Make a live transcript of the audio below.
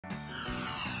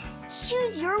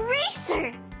Choose your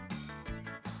racer!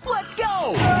 Let's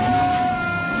go!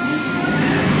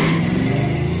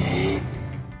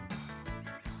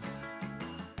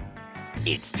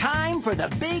 It's time for the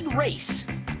big race.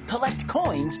 Collect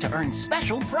coins to earn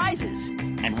special prizes.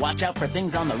 And watch out for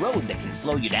things on the road that can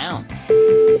slow you down.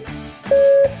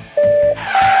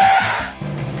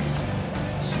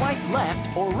 Swipe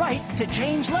left or right to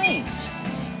change lanes.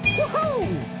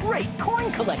 Woohoo! Great coin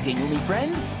collecting, Umi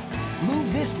friend.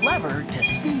 Move this lever to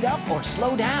speed up or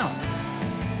slow down.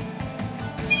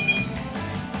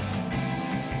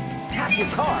 Tap your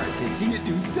car to see it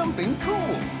do something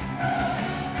cool.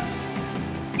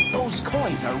 Those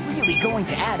coins are really going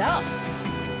to add up.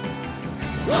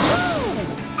 Woohoo!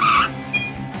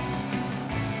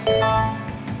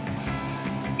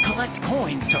 Collect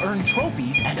coins to earn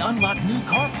trophies and unlock new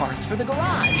car parts for the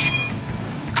garage.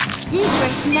 Super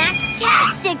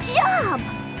snacktastic job!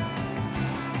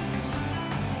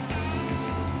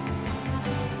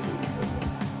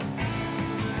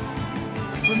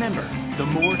 Remember, the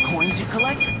more coins you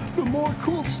collect, the more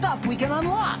cool stuff we can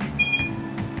unlock.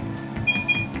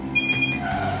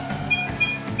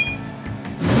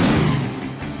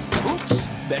 Oops,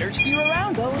 better steer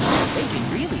around those. They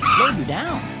can really slow you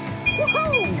down.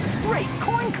 Woohoo! Great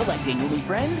coin collecting, Umi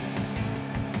friend.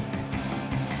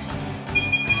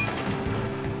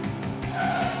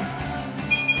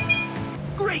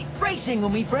 Great racing,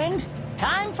 Umi friend.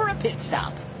 Time for a pit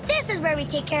stop. This is where we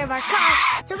take care of our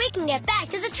car so we can get back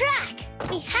to the track.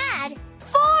 We had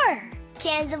 4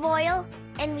 cans of oil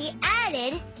and we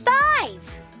added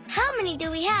 5. How many do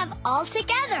we have all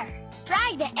together?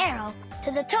 Drag the arrow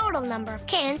to the total number of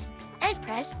cans and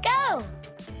press go.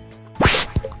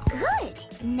 Good.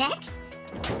 Next.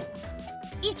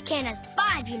 Each can has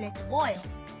 5 units of oil.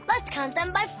 Let's count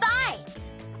them by 5s.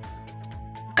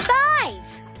 5,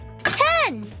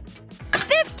 10,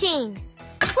 15,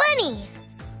 20,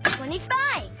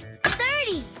 25,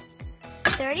 30,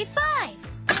 35,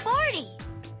 40,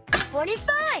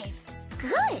 45.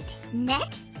 Good.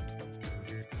 Next.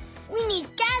 We need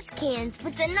gas cans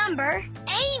with the number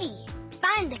 80.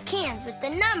 Find the cans with the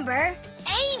number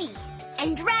 80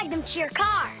 and drag them to your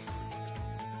car.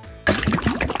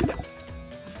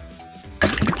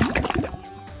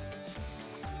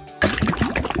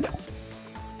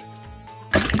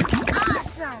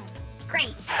 Awesome!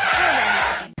 Great. We're ready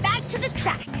to get back to the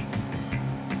track.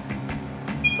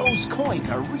 Those coins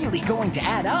are really going to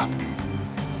add up.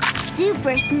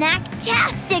 Super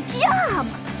snacktastic job!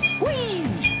 Whee!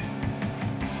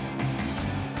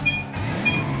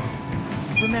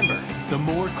 Remember, the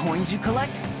more coins you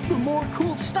collect, the more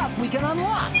cool stuff we can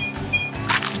unlock.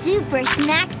 Super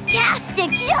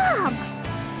snacktastic job!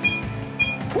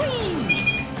 Whee!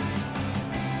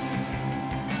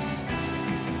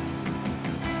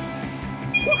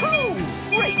 Woohoo!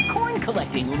 Great coin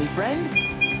collecting, Umi friend.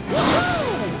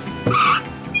 Woohoo!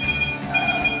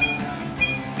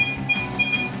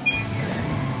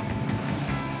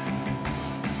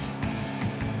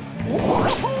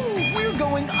 Woohoo! We're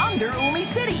going under Umi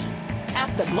City. Tap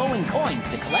the glowing coins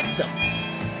to collect them.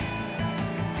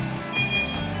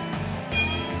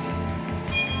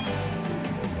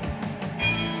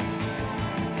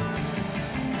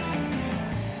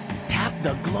 Tap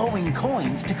the glowing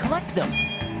coins to collect them.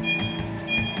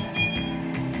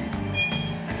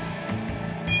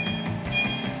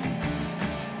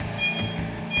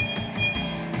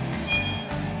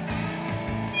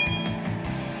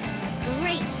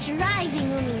 Great driving,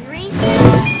 Umi Racer!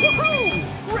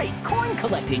 Woohoo! Great coin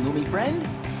collecting, Umi friend.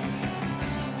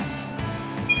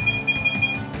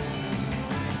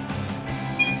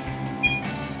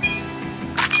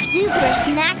 Super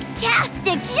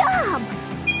snacktastic job!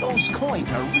 Those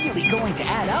coins are really going to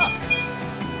add up.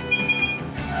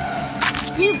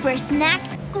 Super snack...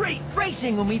 Great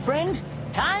racing, Umi friend.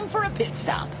 Time for a pit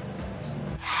stop.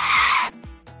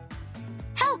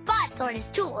 Help Bot sort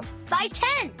his tools by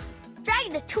tens.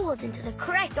 Drag the tools into the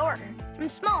correct order from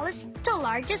smallest to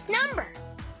largest number.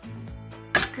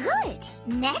 Good.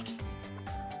 Next,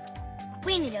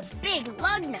 we need a big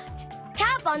lug nut.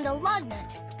 Tap on the lug nut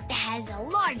that has the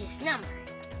largest number.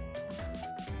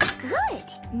 Good.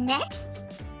 Next,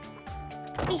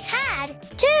 we had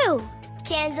 2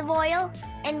 cans of oil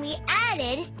and we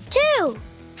added 2.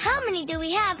 How many do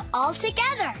we have all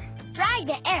together? Drag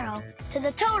the arrow to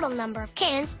the total number of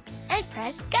cans and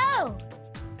press go.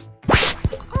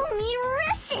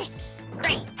 Terrific!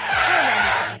 Great. We're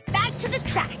ready to get back to the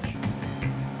track.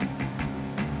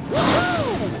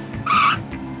 Woohoo!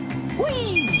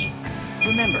 Whee!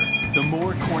 Remember, the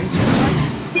more coins you collect,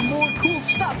 the more cool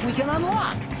stuff we can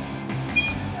unlock.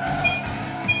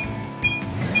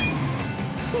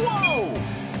 Whoa!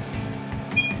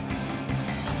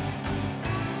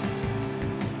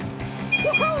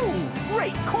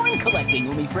 Great coin collecting,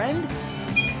 Umi friend!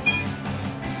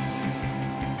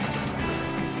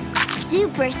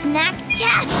 Super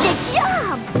snack-tastic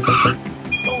job!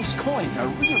 Those coins are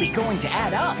really going to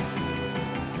add up.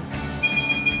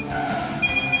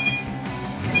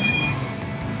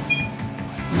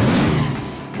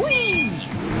 Whee!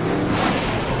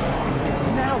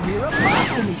 Now we're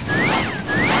above Umi City.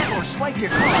 Tap or swipe your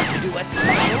card to do a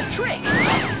special trick.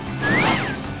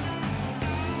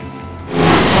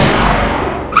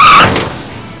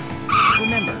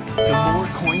 Remember, the more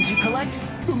coins you collect,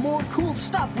 the more cool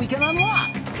stuff we can unlock.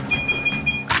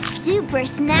 Super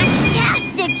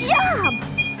snack-tastic job!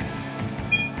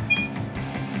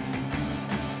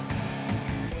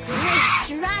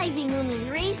 Great driving, Umi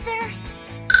Racer!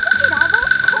 Look at all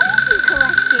those coins you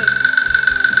collected!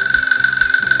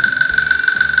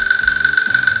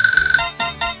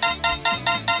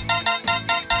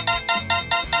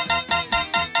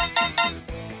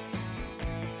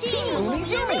 Team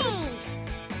Umizoomi!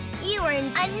 You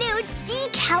earned a new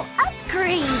decal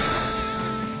upgrade!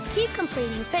 Keep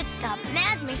completing pit stop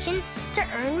math missions to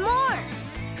earn more.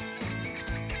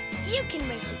 You can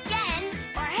race again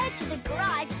or head to the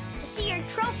garage to see your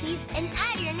trophies and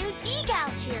add your new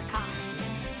decals to your car.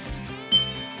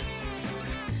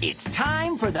 It's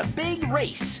time for the big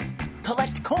race.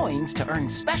 Collect coins to earn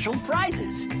special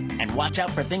prizes. And watch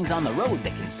out for things on the road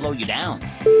that can slow you down.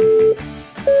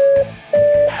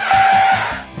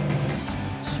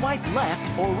 Swipe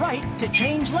left or right to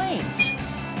change lanes.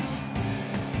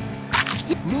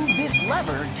 Move this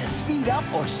lever to speed up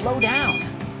or slow down.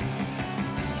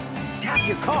 Tap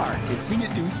your car to see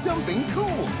it do something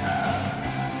cool.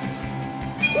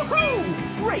 Woohoo!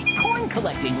 Great coin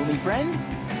collecting, Umi friend.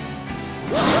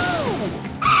 Woohoo!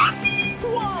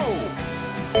 Whoa!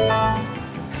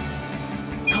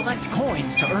 Collect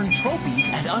coins to earn trophies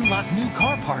and unlock new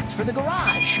car parts for the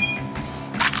garage.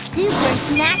 Super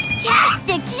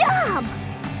snack-tastic job!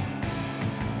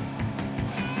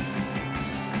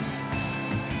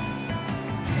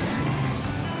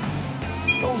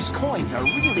 Those coins are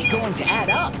really going to add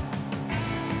up.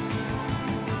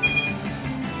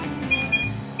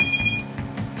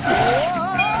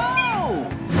 Whoa!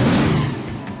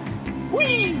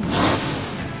 Whee!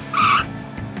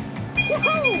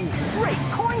 Woohoo! Great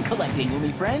coin collecting, Umi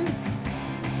friend.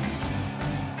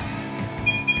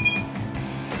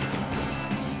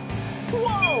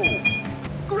 Whoa!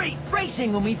 Great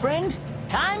racing, Umi friend.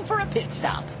 Time for a pit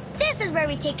stop. This is where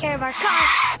we take care of our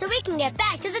car so we can get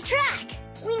back to the track.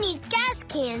 We need gas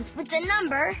cans with the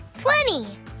number 20.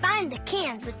 Find the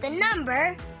cans with the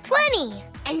number 20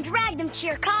 and drag them to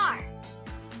your car.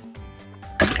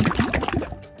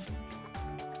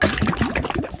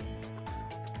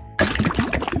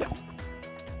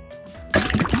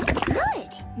 Good.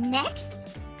 Next,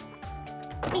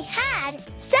 we had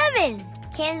 7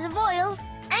 cans of oil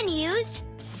and used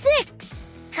 6.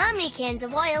 How many cans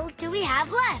of oil do we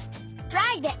have left?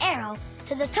 Drag the arrow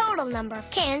to the total number of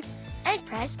cans and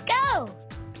press go.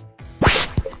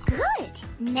 Good.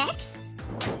 Next,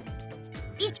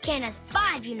 each can has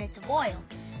 5 units of oil.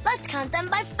 Let's count them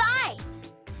by 5s.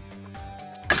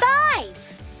 5,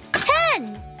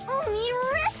 10.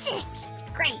 Terrific.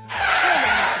 Great. We're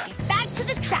ready to get back to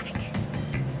the track.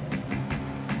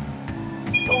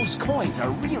 Those coins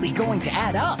are really going to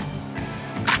add up.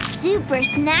 Super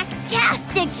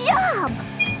snack-tastic job!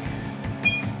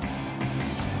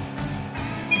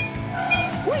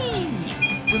 Whee!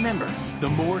 Remember, the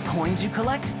more coins you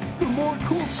collect, the more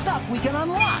cool stuff we can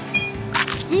unlock.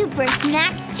 Super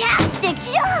snack-tastic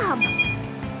job!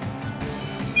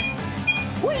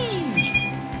 Whee!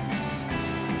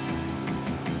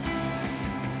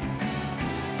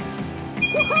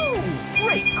 Woohoo!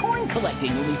 Great coin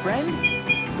collecting, Umi friend.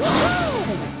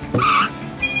 Woohoo!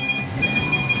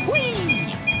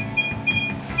 Whee!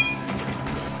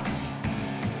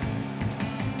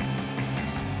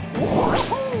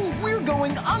 Woohoo! We're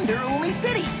going under Umi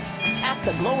City. Tap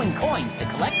the glowing coins to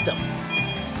collect them.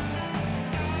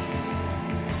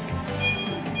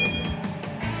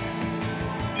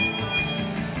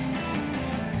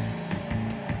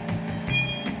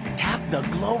 Tap the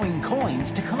glowing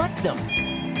coins to collect them.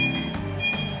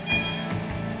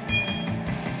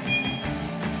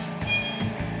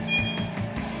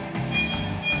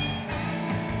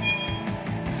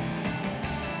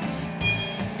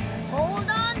 Hold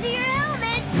on to your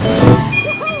helmet!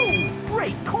 Woohoo!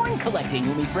 Great coin collecting,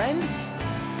 Umi friend.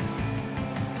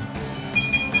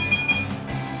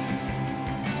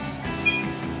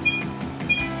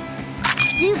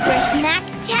 Super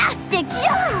snack-tastic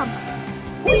job!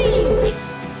 Whee!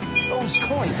 Those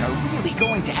coins are really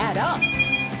going to add up.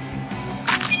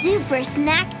 Super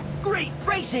snack... Great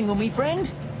racing, Umi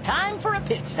friend! Time for a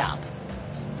pit stop.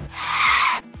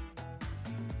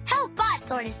 Help Bot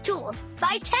sort his tools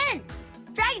by tens.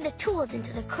 Drag the tools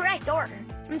into the correct order,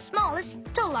 from smallest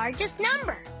to largest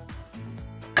number.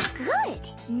 Good.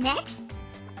 Next,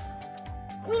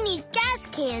 we need gas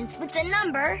cans with the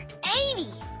number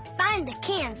 80. Find the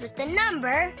cans with the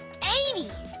number 80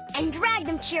 and drag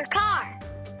them to your car.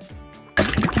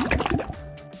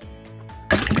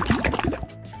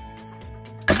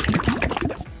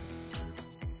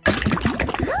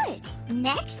 Good.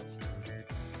 Next,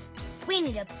 we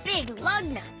need a big lug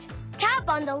nut. Tap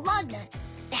on the lug nut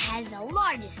that has the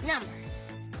largest number.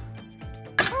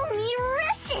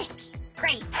 Terrific!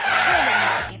 Great. We're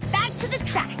ready to get back to the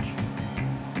track.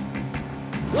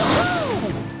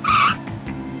 Woohoo!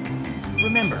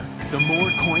 Remember, the more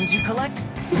coins you collect,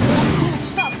 the more cool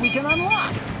stuff we can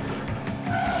unlock.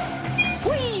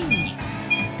 Whee!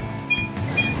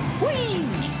 Whee!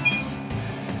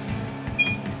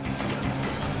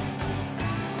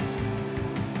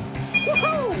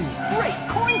 Woohoo! Great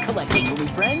coin collecting, Umi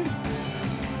friend.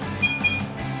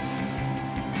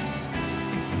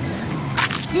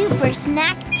 Super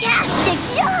snack-tastic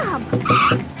job!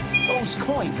 Those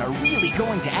coins are really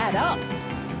going to add up.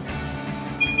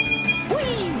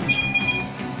 Whee!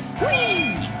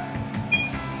 Whee!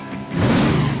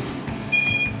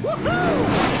 Woohoo!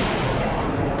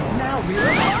 Now we're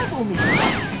a marble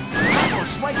machine. Or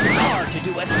swipe your car to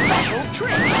do a special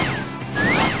trick.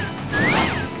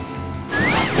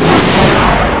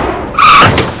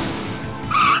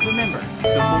 Remember, the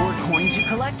more coins you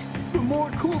collect, the more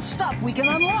cool stuff we can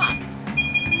unlock.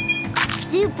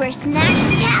 Super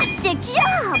snack-tastic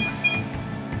job!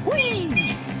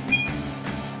 Whee!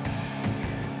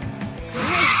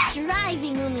 Great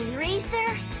driving, Umi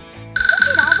Racer!